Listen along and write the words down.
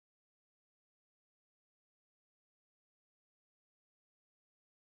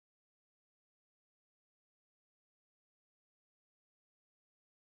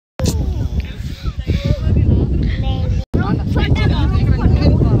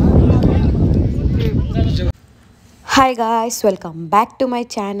Hi guys, welcome back to my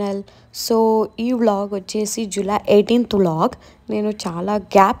channel. So ఈ vlog వచ్చేసి July 18th vlog. నేను చాలా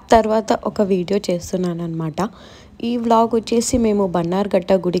గ్యాప్ తర్వాత ఒక వీడియో చేస్తున్నాను అనమాట. ఈ వ్లాగ్ వచ్చేసి మేము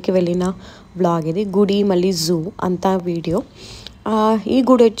బన్నార్ఘట్ట గుడికి వెళ్ళిన వ్లాగ్. ఇది గుడి మళ్ళీ జూ అంతా వీడియో. ఈ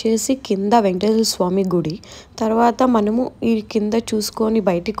గుడి వచ్చేసి కింద వెంకటేశ్వర స్వామి గుడి. తర్వాత మనము ఈ కింద చూసుకొని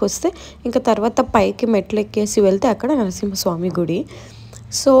బయటికి వస్తే ఇంకా తర్వాత పైకి మెట్లు ఎక్కేసి వెళ్తే అక్కడ నరసింహస్వామి గుడి.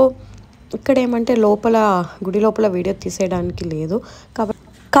 సో ఇక్కడ ఏమంటే లోపల గుడి లోపల వీడియో తీసేయడానికి లేదు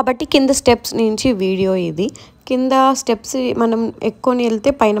కాబట్టి కింద స్టెప్స్ నుంచి వీడియో ఇది. కింద స్టెప్స్ మనం ఎక్కుకొని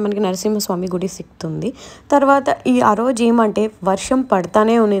వెళ్తే పైన మనకి నరసింహస్వామి గుడి సిక్కుతుంది. తర్వాత ఆ రోజు ఏమంటే వర్షం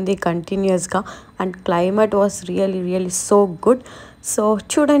పడతానే ఉన్నింది కంటిన్యూస్గా and climate was really so good. So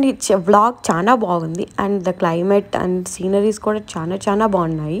చూడండి, వ్లాగ్ చాలా బాగుంది and the climate and sceneries కూడా చాలా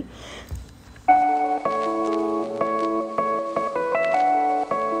బాగున్నాయి.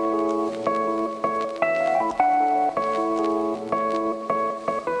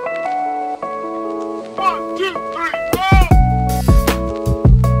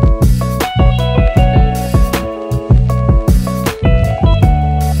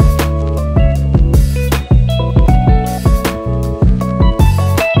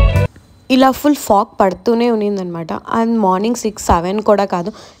 ఇలా ఫుల్ ఫాగ్ పడుతూనే ఉన్నిందనమాట. అండ్ మార్నింగ్ 6-7 కూడా కాదు,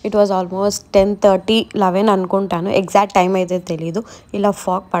 ఇట్ వాజ్ ఆల్మోస్ట్ 10:30-11 అనుకుంటాను, ఎగ్జాక్ట్ టైం అయితే తెలీదు. ఇలా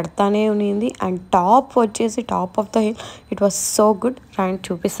ఫాగ్ పడతానే ఉన్నింది అండ్ టాప్ వచ్చేసి top of the hill. It was so good. And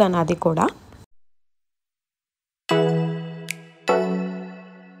చూపిస్తాను అది కూడా.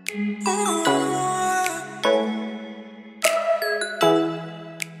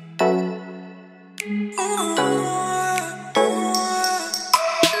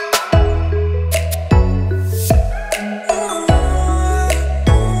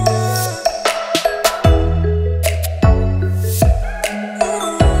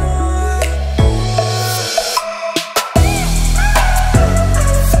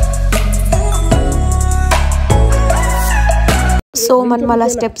 సో మనం అలా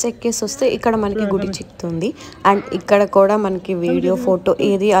స్టెప్స్ ఎక్కేసి వస్తే ఇక్కడ మనకి గుడి చిక్కుతుంది. అండ్ ఇక్కడ కూడా మనకి వీడియో ఫోటో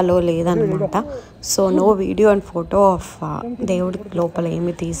ఏది అలో లేదనమాట. So no video and photo of దేవుడి లోపల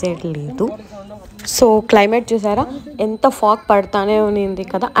ఏమీ తీసేయట్లేదు. సో క్లైమేట్ చూసారా, ఎంత ఫాగ్ పడతానే ఉన్నింది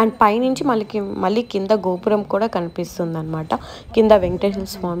కదా. అండ్ పైనుంచి మళ్ళీ కింద గోపురం కూడా కనిపిస్తుంది అనమాట. కింద వెంకటేశ్వర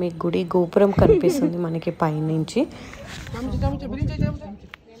స్వామి గుడి గోపురం కనిపిస్తుంది మనకి పైనుంచి.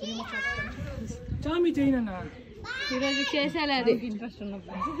 ఈరోజు చేసేయాలి అది ఇంట్రెస్ట్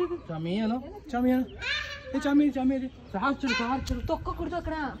ఉన్నప్పుడు తొక్కకూడదు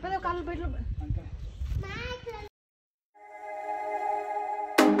అక్కడ పెద్ద కాళ్ళు బయట.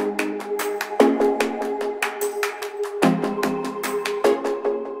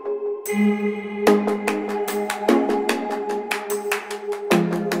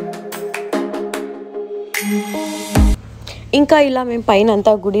 ఇంకా ఇలా మేము పైన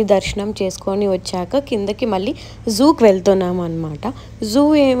అంతా గుడి దర్శనం చేసుకొని వచ్చాక కిందకి మళ్ళీ జూకి వెళ్తున్నాము అనమాట. జూ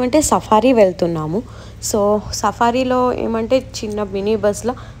ఏమంటే సఫారీ వెళ్తున్నాము. సో సఫారీలో ఏమంటే చిన్న మినీ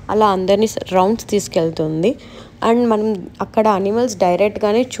బస్లో అలా అందరినీ రౌండ్స్ తీసుకెళ్తుంది. అండ్ మనం అక్కడ అనిమల్స్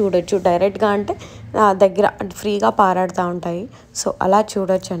డైరెక్ట్గానే చూడొచ్చు. డైరెక్ట్గా అంటే దగ్గర ఫ్రీగా పారాడుతూ ఉంటాయి. సో అలా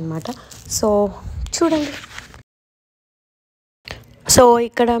చూడొచ్చు అనమాట. సో చూడండి. సో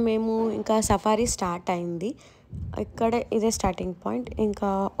ఇక్కడ మేము ఇంకా సఫారీ స్టార్ట్ అయింది. ఇక్కడ ఇదే స్టార్టింగ్ పాయింట్. ఇంకా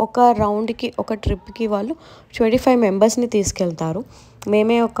ఒక రౌండ్కి ఒక ట్రిప్కి వాళ్ళు 25 మెంబర్స్ని తీసుకెళ్తారు.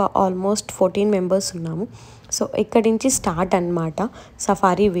 మేమే ఒక ఆల్మోస్ట్ 14 మెంబర్స్ ఉన్నాము. సో ఇక్కడి నుంచి స్టార్ట్ అన్నమాట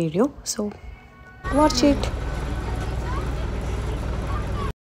safari video. So watch it.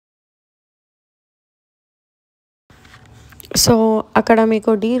 So అక్కడ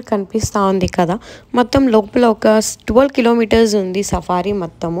మీకు డీర్ కనిపిస్తూ ఉంది కదా. మొత్తం లోపల ఒక 12 కిలోమీటర్స్ ఉంది సఫారీ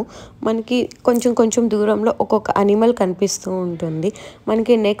మొత్తము. మనకి కొంచెం దూరంలో ఒక్కొక్క అనిమల్ కనిపిస్తూ ఉంటుంది.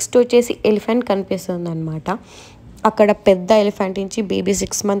 మనకి నెక్స్ట్ వచ్చేసి ఎలిఫెంట్ కనిపిస్తుంది అనమాట. అక్కడ పెద్ద ఎలిఫెంట్ నుంచి బేబీ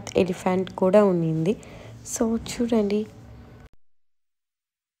 6 month ఎలిఫెంట్ కూడా ఉన్నింది. సో చూడండి.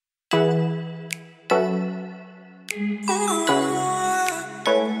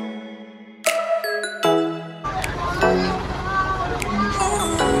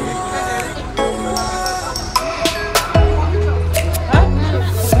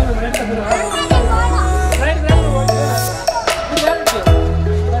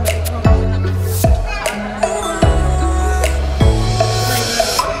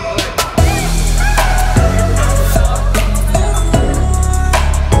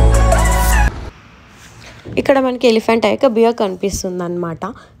 ఇక్కడ మనకి ఎలిఫెంట్ అయ్యాక బియర్ కనిపిస్తుంది అనమాట.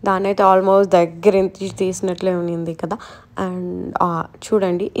 దాని అయితే ఆల్మోస్ట్ దగ్గర తీసినట్లే ఉన్నింది కదా. అండ్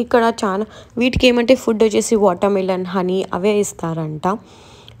చూడండి ఇక్కడ చాలా వీటికి ఏమంటే ఫుడ్ వచ్చేసి వాటర్ మిలన్, హనీ అవే ఇస్తారంట.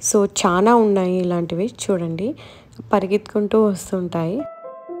 సో చాలా ఉన్నాయి ఇలాంటివి. చూడండి పరిగెత్తుకుంటూ వస్తుంటాయి.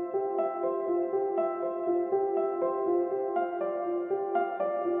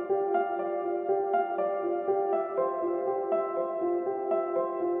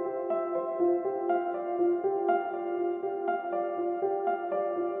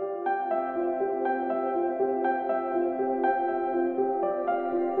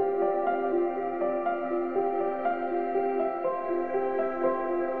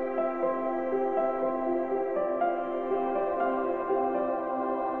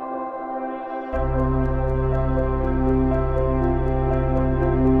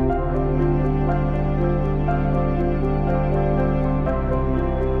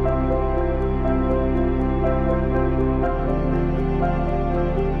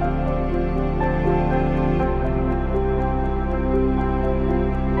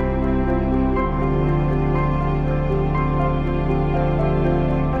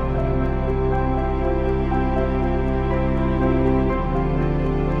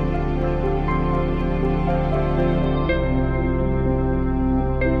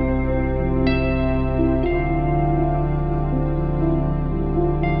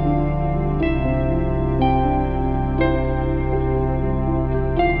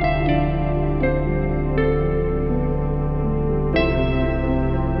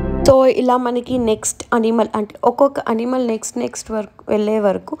 సో ఇలా మనకి నెక్స్ట్ అనిమల్ అంటే ఒక్కొక్క అనిమల్ నెక్స్ట్ వరకు వెళ్ళే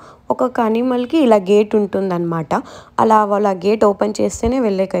వరకు ఒక్కొక్క అనిమల్కి ఇలా గేట్ ఉంటుందన్నమాట. అలా వాళ్ళ గేట్ ఓపెన్ చేస్తేనే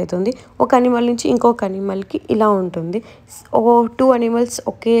వెళ్ళేకవుతుంది. ఒక అనిమల్ నుంచి ఇంకొక అనిమల్కి ఇలా ఉంటుంది. 2 అనిమల్స్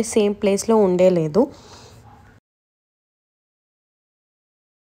ఒకే సేమ్ ప్లేస్లో ఉండేలేదు.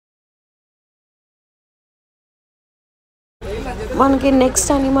 మనకి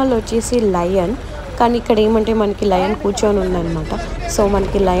నెక్స్ట్ అనిమల్ వచ్చేసి లయన్. కానీ ఇక్కడ ఏమంటే మనకి లయన్ కూర్చొని ఉందన్నమాట. సో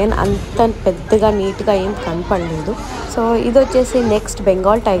మనకి లయన్ అంత పెద్దగా నీట్గా ఏం కనపడలేదు. సో ఇది వచ్చేసి నెక్స్ట్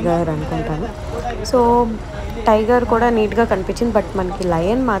బెంగాల్ టైగర్ అనుకుంటాను. సో టైగర్ కూడా నీట్గా కనిపించింది, బట్ మనకి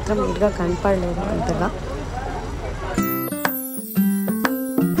లయన్ మాత్రం నీట్గా కనపడలేదు అంతగా.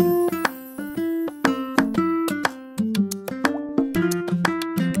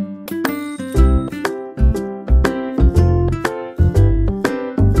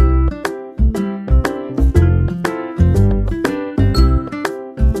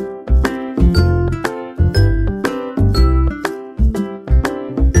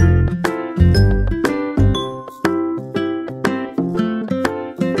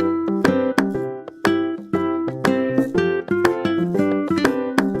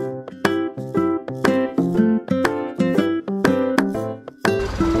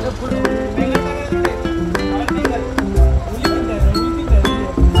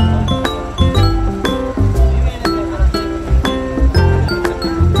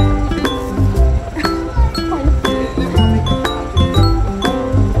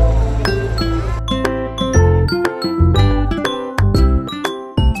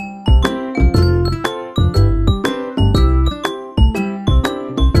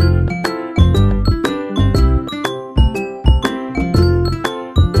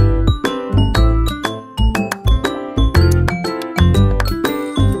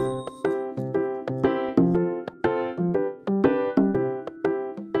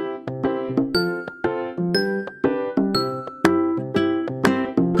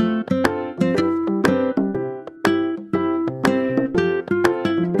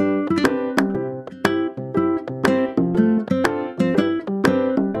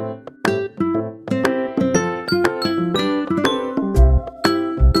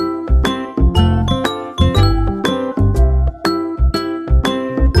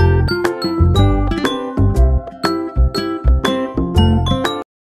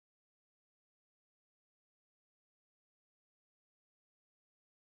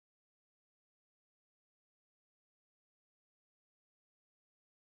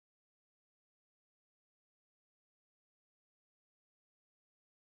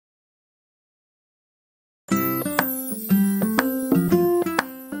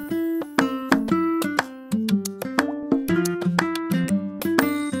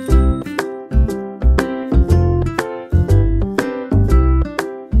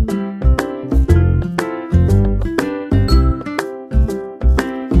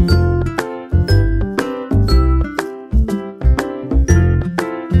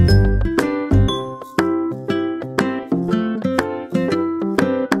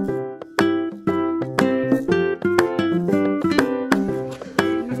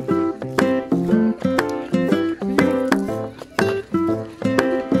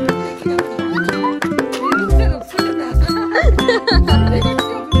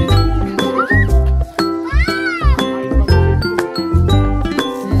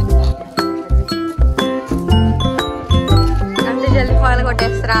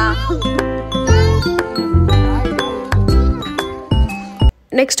 రా.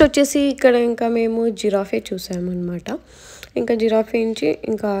 నెక్స్ట్ వచ్చేసి ఇక్కడ ఇంకా మేము జిరాఫే చూసామన్నమాట. ఇంకా జిరాఫే నుంచి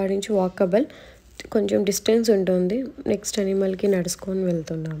ఇంకా ఆడించి వాకబుల్ కొంచెం డిస్టెన్స్ ఉంటుంది. నెక్స్ట్ అనిమల్కి నడుచుకొని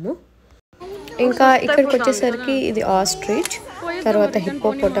వెళ్తున్నాము. ఇంకా ఇక్కడికి వచ్చేసరికి ఇది ఆస్ట్రిచ్, తర్వాత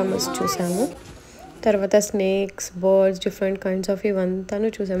హిప్పోపోటమస్ చూసాము, తర్వాత snakes, birds, different kinds of ఇవంతాను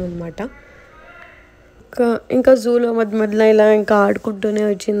చూసామన్నమాట. ఇంకా జూలో మధ్యలో ఇలా ఇంకా ఆడుకుంటూనే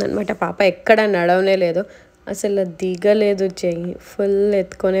వచ్చిందనమాట. పాప ఎక్కడ నడవనే లేదు, అసలు దిగలేదు, చెయ్యి ఫుల్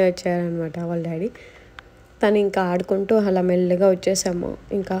ఎత్తుకొనే వచ్చారనమాట వాళ్ళ డాడీ. తను ఇంకా ఆడుకుంటూ అలా మెల్లగా వచ్చేసాము.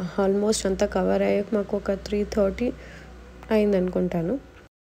 ఇంకా ఆల్మోస్ట్ అంతా కవర్ అయ్యాక మాకు ఒక 3:30 అయింది అనుకుంటాను.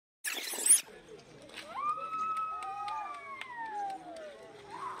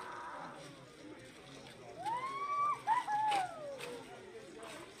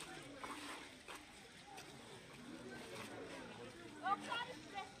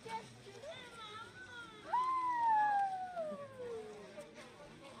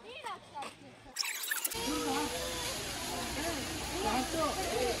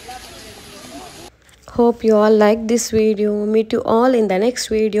 Hope you all like this video. Meet you all in the next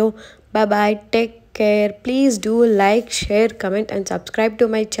video. Bye bye. Take care. Please do like, share, comment and subscribe to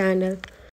my channel.